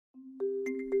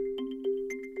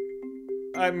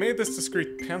I made this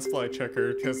Discreet Pants Fly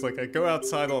Checker because like I go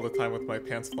outside all the time with my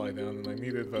pants fly down and I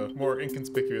needed a more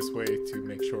inconspicuous way to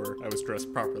make sure I was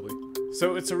dressed properly.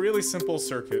 So it's a really simple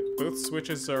circuit. Both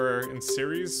switches are in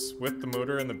series with the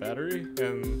motor and the battery,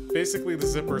 and basically the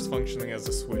zipper is functioning as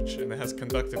a switch, and it has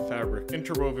conductive fabric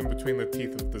interwoven between the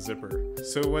teeth of the zipper.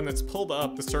 So when it's pulled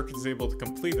up, the circuit is able to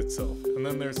complete itself. And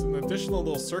then there's an additional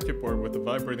little circuit board with a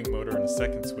vibrating motor and a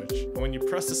second switch. And when you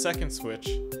press the second switch,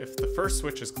 if the first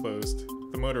switch is closed,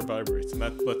 the motor vibrates, and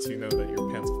that lets you know that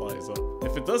your pants fly is up.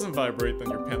 If it doesn't vibrate, then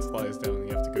your pants fly is down and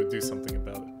you have to go do something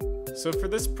about it. So for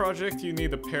this project, you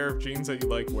need a pair of jeans that you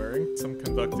like wearing, some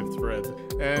conductive thread,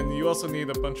 and you also need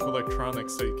a bunch of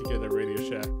electronics that you could get at Radio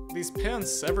Shack. These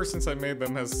pants, ever since I made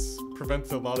them, has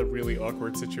prevented a lot of really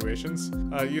awkward situations.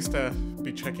 I used to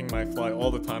be checking my fly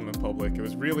all the time in public. It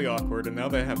was really awkward, and now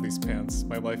that I have these pants,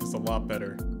 my life is a lot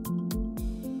better.